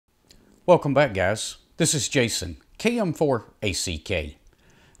Welcome back, guys. This is Jason, M0iAx.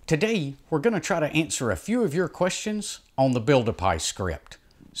 Today, we're going to try to answer a few of your questions on the build.py script.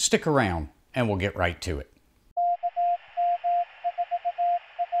 Stick around and we'll get right to it.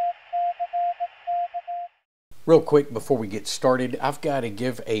 Real quick before we get started, I've got to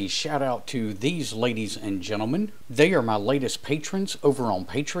give a shout out to these ladies and gentlemen. They are my latest patrons over on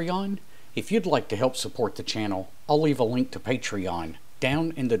Patreon. If you'd like to help support the channel, I'll leave a link to Patreon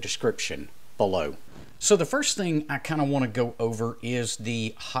down in the description below. So the first thing I kind of want to go over is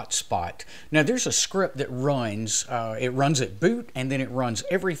the hotspot. Now there's a script that runs, it runs at boot and then it runs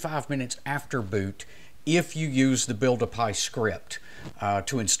every 5 minutes after boot if you use the build.py script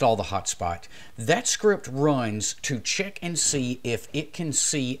to install the hotspot. That script runs to check and see if it can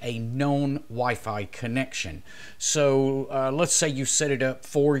see a known Wi-Fi connection. So let's say you set it up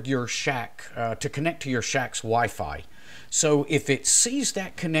for your shack to connect to your shack's Wi-Fi. So if it sees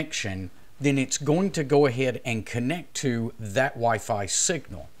that connection, then it's going to go ahead and connect to that Wi-Fi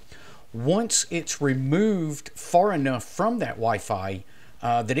signal. Once it's removed far enough from that Wi-Fi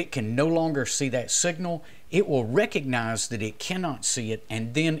that it can no longer see that signal, it will recognize that it cannot see it,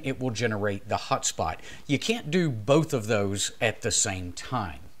 and then it will generate the hotspot. You can't do both of those at the same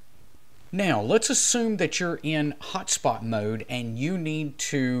time. Now, let's assume that you're in hotspot mode and you need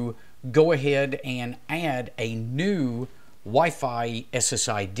to go ahead and add a new Wi-Fi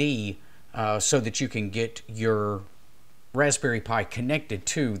SSID so that you can get your Raspberry Pi connected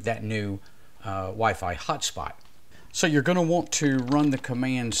to that new Wi-Fi hotspot. So you're going to want to run the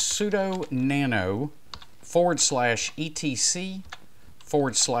command sudo nano /etc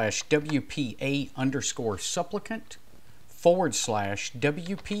 /WPA _ supplicant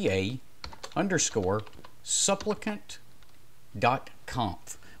 /WPA _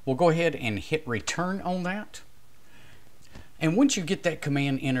 supplicant.conf. We'll go ahead and hit return on that. And once you get that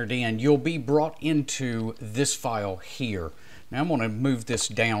command entered in, you'll be brought into this file here. Now I'm going to move this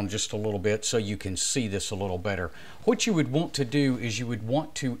down just a little bit so you can see this a little better. What you would want to do is you would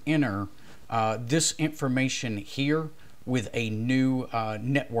want to enter this information here with a new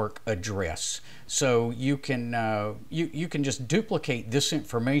network address. So you can you can just duplicate this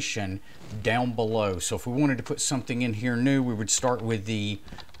information down below. So if we wanted to put something in here new, we would start with the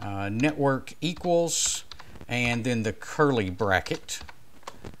network equals and then the curly bracket.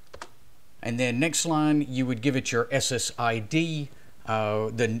 And then next line, you would give it your SSID,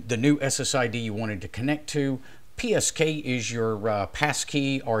 the new SSID you wanted to connect to. PSK is your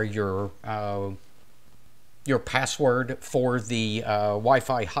passkey or your password for the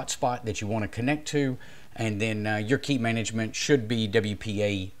Wi-Fi hotspot that you want to connect to. And then your key management should be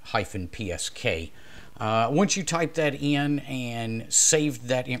WPA-PSK. Once you type that in and save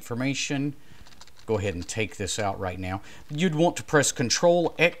that information, go ahead and take this out right now. You'd want to press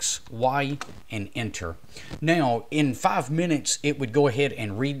Control X, Y, and Enter. Now, in 5 minutes, it would go ahead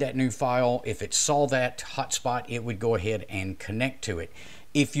and read that new file. If it saw that hotspot, it would go ahead and connect to it.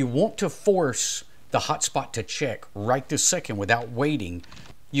 If you want to force the hotspot to check right this second without waiting,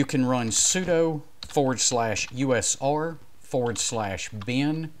 you can run sudo /usr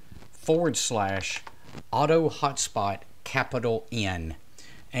 /bin /autohotspotN.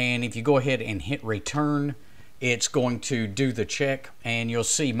 And if you go ahead and hit return, it's going to do the check, and you'll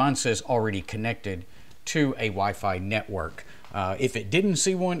see mine says already connected to a Wi-Fi network. If it didn't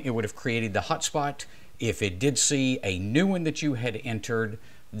see one, it would have created the hotspot. If it did see a new one that you had entered,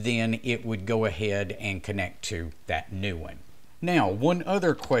 then it would go ahead and connect to that new one. Now, one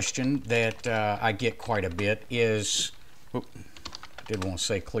other question that I get quite a bit is, did want to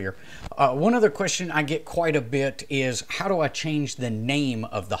say clear. One other question I get quite a bit is, how do I change the name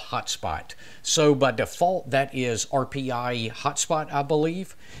of the hotspot? So by default, that is RPI hotspot, I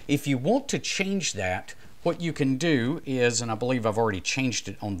believe. If you want to change that, what you can do is, and I believe I've already changed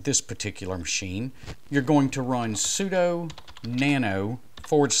it on this particular machine, you're going to run sudo nano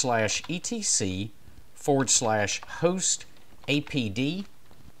 /etc /hostapd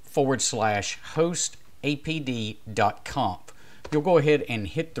 /hostapd.conf. You'll go ahead and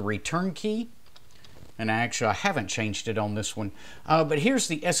hit the return key. And I haven't changed it on this one. But here's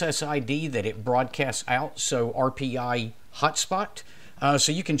the SSID that it broadcasts out, so RPI hotspot.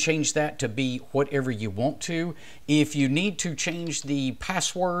 So you can change that to be whatever you want to. If you need to change the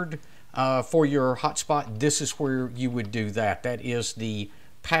password for your hotspot, this is where you would do that. That is the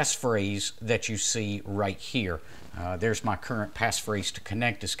passphrase that you see right here. There's my current passphrase to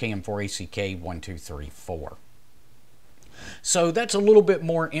connect is KM4ACK1234. So that's a little bit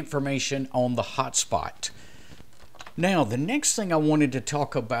more information on the hotspot. Now, the next thing I wanted to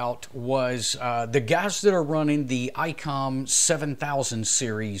talk about was the guys that are running the Ikon 7000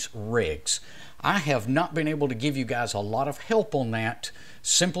 series rigs. I have not been able to give you guys a lot of help on that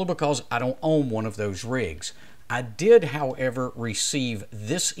simply because I don't own one of those rigs. I did, however, receive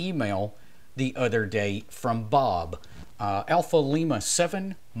this email the other day from Bob, Alpha Lima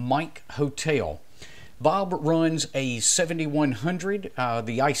 7 Mike Hotel. Bob runs a 7100,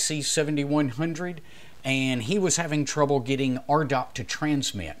 the IC 7100, and he was having trouble getting RDOP to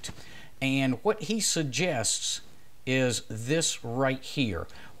transmit. And what he suggests is this right here.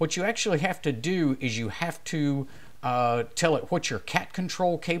 What you actually have to do is you have to tell it what your cat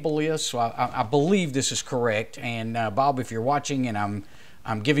control cable is. So I believe this is correct. And Bob, if you're watching and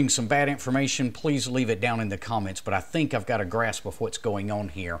I'm giving some bad information, please leave it down in the comments. But I think I've got a grasp of what's going on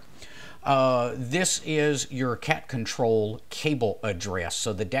here. This is your cat control cable address.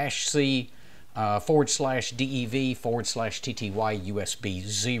 So the -C /DEV/TTY USB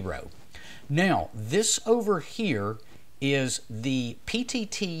 0. Now, this over here is the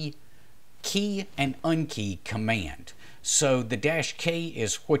PTT key and unkey command. So the -K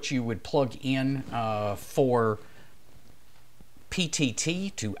is what you would plug in for PTT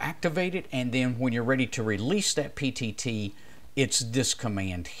to activate it, and then when you're ready to release that PTT, it's this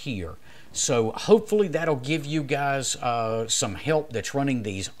command here. So hopefully that'll give you guys some help that's running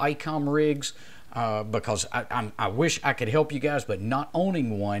these Ikon rigs, because I wish I could help you guys, but not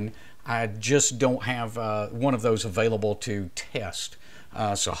owning one, I just don't have one of those available to test.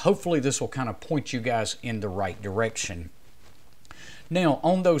 So hopefully this will kind of point you guys in the right direction. Now,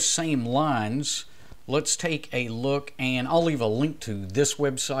 on those same lines, let's take a look, and I'll leave a link to this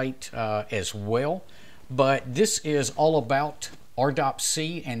website as well. But this is all about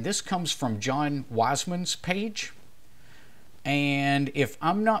RDOP-C, and this comes from John Wiseman's page. And if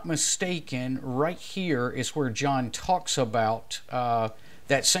I'm not mistaken, right here is where John talks about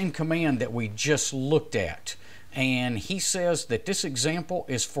that same command that we just looked at. And he says that this example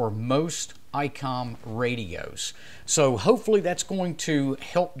is for most Ikon radios. So hopefully that's going to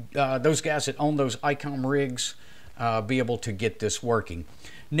help those guys that own those Ikon rigs be able to get this working.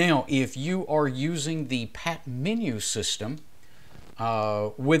 Now, if you are using the pat menu system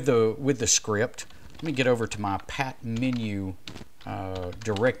with the script, let me get over to my pat menu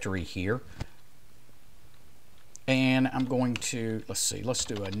directory here, and I'm going to, let's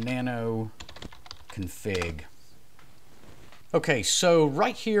do a nano config. Okay, so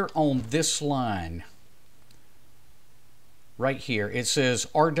right here on this line, right here, it says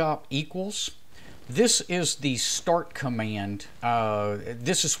RDOP equals. This is the start command.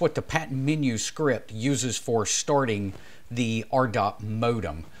 This is what the pat menu script uses for starting the RDOP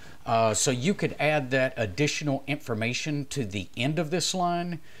modem. So you could add that additional information to the end of this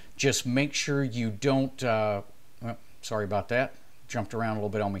line. Just make sure you don't, sorry about that, jumped around a little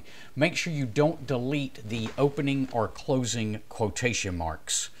bit on me. Make sure you don't delete the opening or closing quotation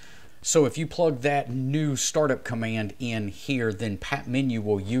marks. So if you plug that new startup command in here, then pat menu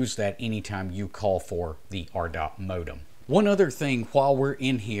will use that anytime you call for the RDOP modem. One other thing while we're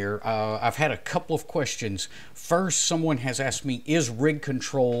in here, I've had a couple of questions. First, someone has asked me, is rig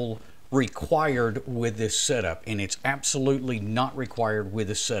control required with this setup? And it's absolutely not required with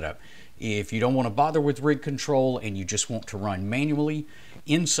this setup. If you don't want to bother with rig control and you just want to run manually,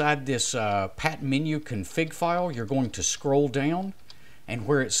 inside this pat menu config file, you're going to scroll down, and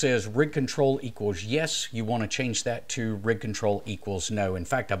where it says rig control equals yes, you want to change that to rig control equals no. In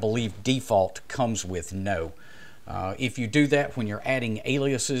fact, I believe default comes with no. If you do that when you're adding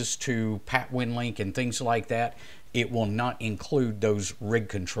aliases to pat winlink and things like that, it will not include those rig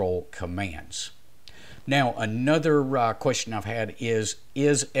control commands. Now, another question I've had is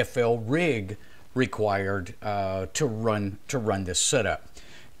FL Rig required to run this setup?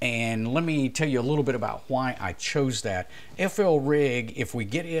 And let me tell you a little bit about why I chose that. FL Rig, if we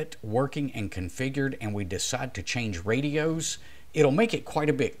get it working and configured and we decide to change radios, it'll make it quite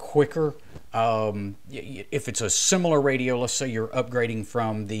a bit quicker. If it's a similar radio, let's say you're upgrading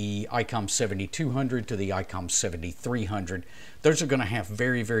from the Ikon 7200 to the Ikon 7300, those are going to have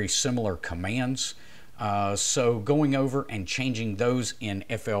very, very similar commands. So going over and changing those in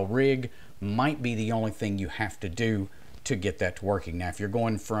FL Rig might be the only thing you have to do to get that working. Now, if you're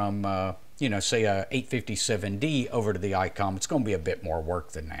going from, say a 857D over to the Ikon, it's going to be a bit more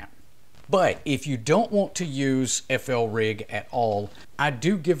work than that. But if you don't want to use FL Rig at all, I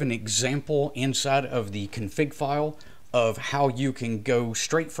do give an example inside of the config file of how you can go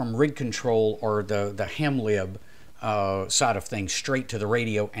straight from rig control or the hamlib side of things straight to the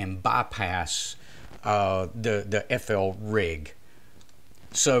radio and bypass the FL Rig.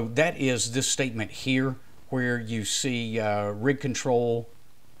 So that is this statement here, where you see rig control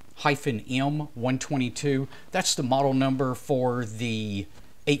 -M122. That's the model number for the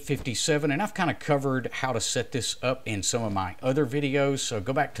 857, and I've kind of covered how to set this up in some of my other videos, so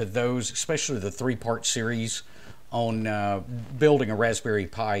go back to those, especially the 3-part series on building a Raspberry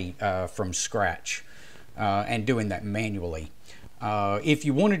Pi from scratch and doing that manually. If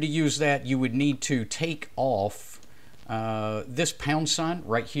you wanted to use that, you would need to take off this #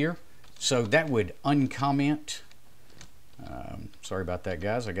 right here, so that would uncomment. Sorry about that,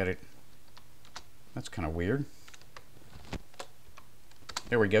 guys. I got it. That's kind of weird.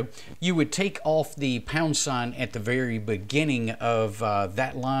 There we go. You would take off the # at the very beginning of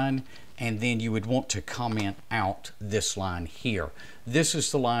that line, and then you would want to comment out this line here. This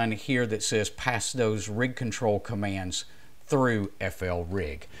is the line here that says pass those rig control commands through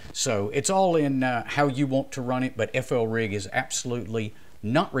FLRig. So it's all in how you want to run it, but FLRig is absolutely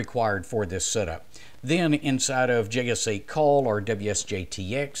not required for this setup. Then inside of JS8 call or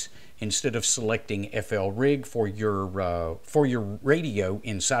WSJTX, instead of selecting FLRig for your radio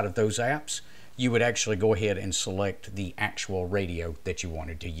inside of those apps, you would actually go ahead and select the actual radio that you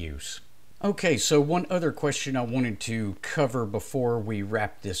wanted to use. Okay, so one other question I wanted to cover before we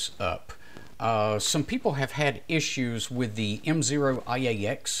wrap this up. Some people have had issues with the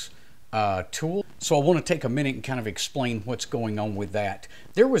M0iAx tool, so I want to take a minute and kind of explain what's going on with that.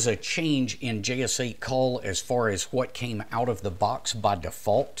 There was a change in JS8 call as far as what came out of the box by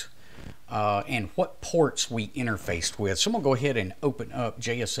default and what ports we interfaced with. So I'm going to go ahead and open up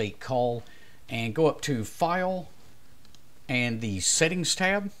JS8 call and go up to File and the Settings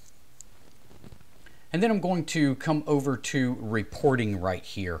tab. And then I'm going to come over to Reporting right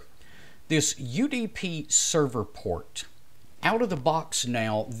here. This UDP server port. Out of the box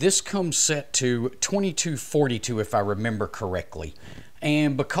now, this comes set to 2242 if I remember correctly.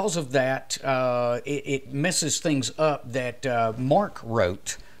 And because of that, it messes things up that Mark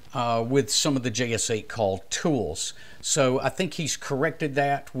wrote with some of the JS8 call tools. So I think he's corrected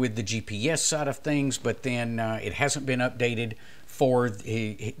that with the GPS side of things, but then it hasn't been updated for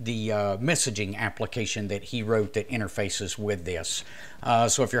the messaging application that he wrote that interfaces with this.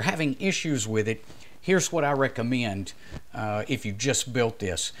 So if you're having issues with it, here's what I recommend if you just built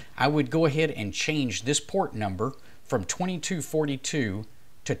this. I would go ahead and change this port number from 2242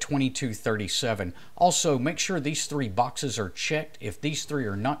 to 2237. Also, make sure these 3 boxes are checked. If these 3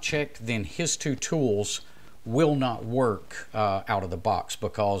 are not checked, then his 2 tools will not work out of the box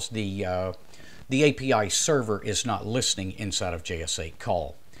because the API server is not listening inside of JS8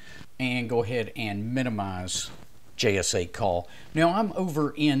 call. And go ahead and minimize JS8 call. Now I'm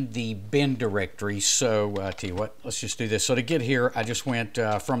over in the bin directory, so tell you what, let's just do this. So to get here, I just went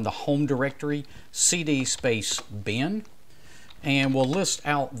from the home directory, cd space bin, and we'll list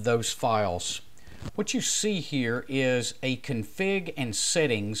out those files. What you see here is a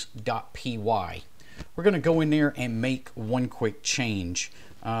configAndSetting.py. We're going to go in there and make one quick change.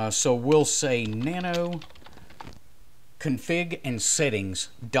 So we'll say nano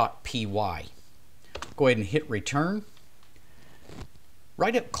configAndSetting.py. Go ahead and hit return.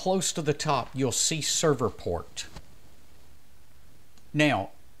 Right up close to the top, you'll see server port. Now,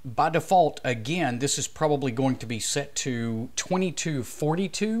 by default, again, this is probably going to be set to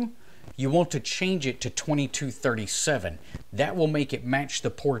 2242. You want to change it to 2237. That will make it match the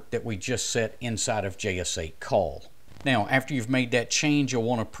port that we just set inside of JS8 call. Now, after you've made that change, you'll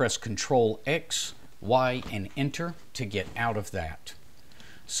want to press Control X, Y, and Enter to get out of that.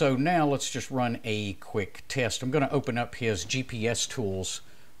 So now let's just run a quick test. I'm going to open up his GPS tools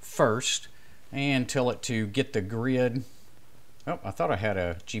first and tell it to get the grid. Oh, I thought I had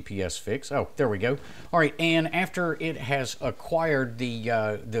a GPS fix. Oh, there we go. All right, and after it has acquired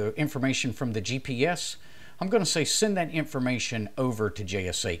the information from the GPS, I'm going to say send that information over to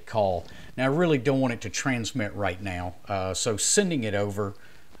JS8 call. Now, I really don't want it to transmit right now, so sending it over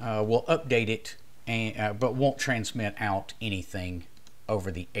will update it, but won't transmit out anything over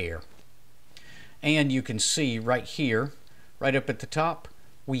the air. And you can see right here, right up at the top,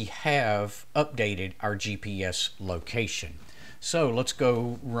 we have updated our GPS location. So let's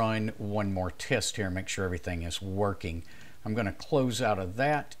go run one more test here and make sure everything is working. I'm going to close out of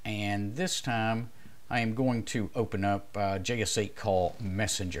that, and this time I am going to open up JS8 call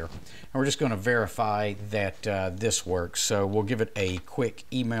Messenger. And we're just going to verify that this works. So we'll give it a quick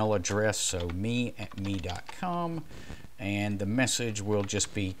email address, so me@me.com, and the message will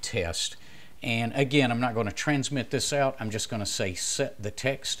just be test. And again, I'm not going to transmit this out. I'm just going to say set the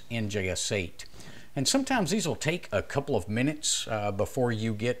text in JS8. And sometimes these will take a couple of minutes before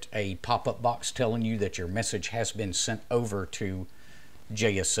you get a pop-up box telling you that your message has been sent over to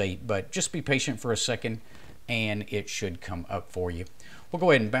JS8, but just be patient for a second and it should come up for you. We'll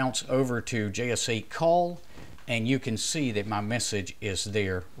go ahead and bounce over to JS8 call, and you can see that my message is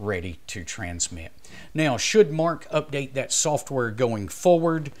there ready to transmit. Now, should Mark update that software going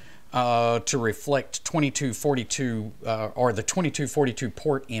forward to reflect 2242 or the 2242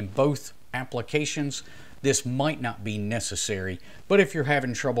 port in both applications, this might not be necessary, but if you're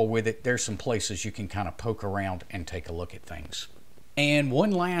having trouble with it, there's some places you can kind of poke around and take a look at things. And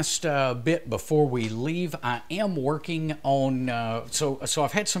one last bit before we leave, I am working on, so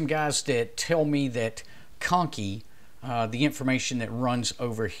I've had some guys that tell me that conky, the information that runs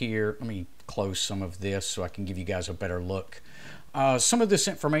over here, let me close some of this so I can give you guys a better look. Some of this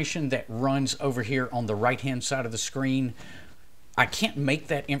information that runs over here on the right hand side of the screen, I can't make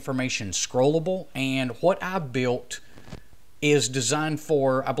that information scrollable, and what I built is designed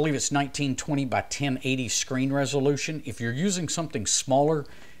for, I believe it's 1920 by 1080 screen resolution. If you're using something smaller,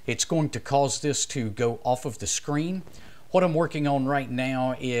 it's going to cause this to go off of the screen. What I'm working on right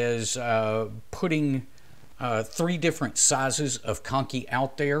now is putting 3 different sizes of conky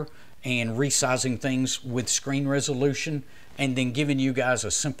out there and resizing things with screen resolution, and then giving you guys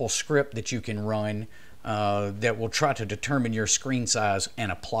a simple script that you can run that will try to determine your screen size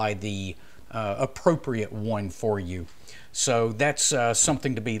and apply the appropriate one for you. So that's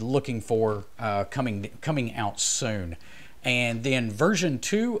something to be looking for coming out soon. And then version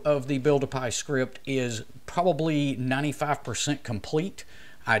 2 of the Build-A-Py script is probably 95% complete.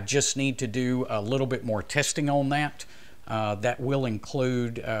 I just need to do a little bit more testing on that. That will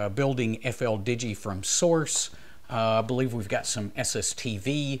include building FLDigi from source. I believe we've got some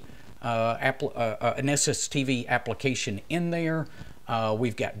SSTV, an SSTV application in there.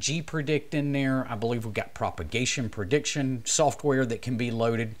 We've got gpredict in there. I believe we've got propagation prediction software that can be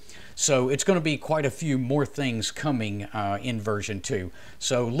loaded. So it's going to be quite a few more things coming in version 2.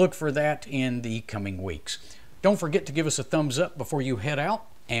 So look for that in the coming weeks. Don't forget to give us a thumbs up before you head out,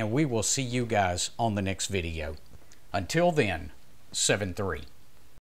 and we will see you guys on the next video. Until then, 7-3.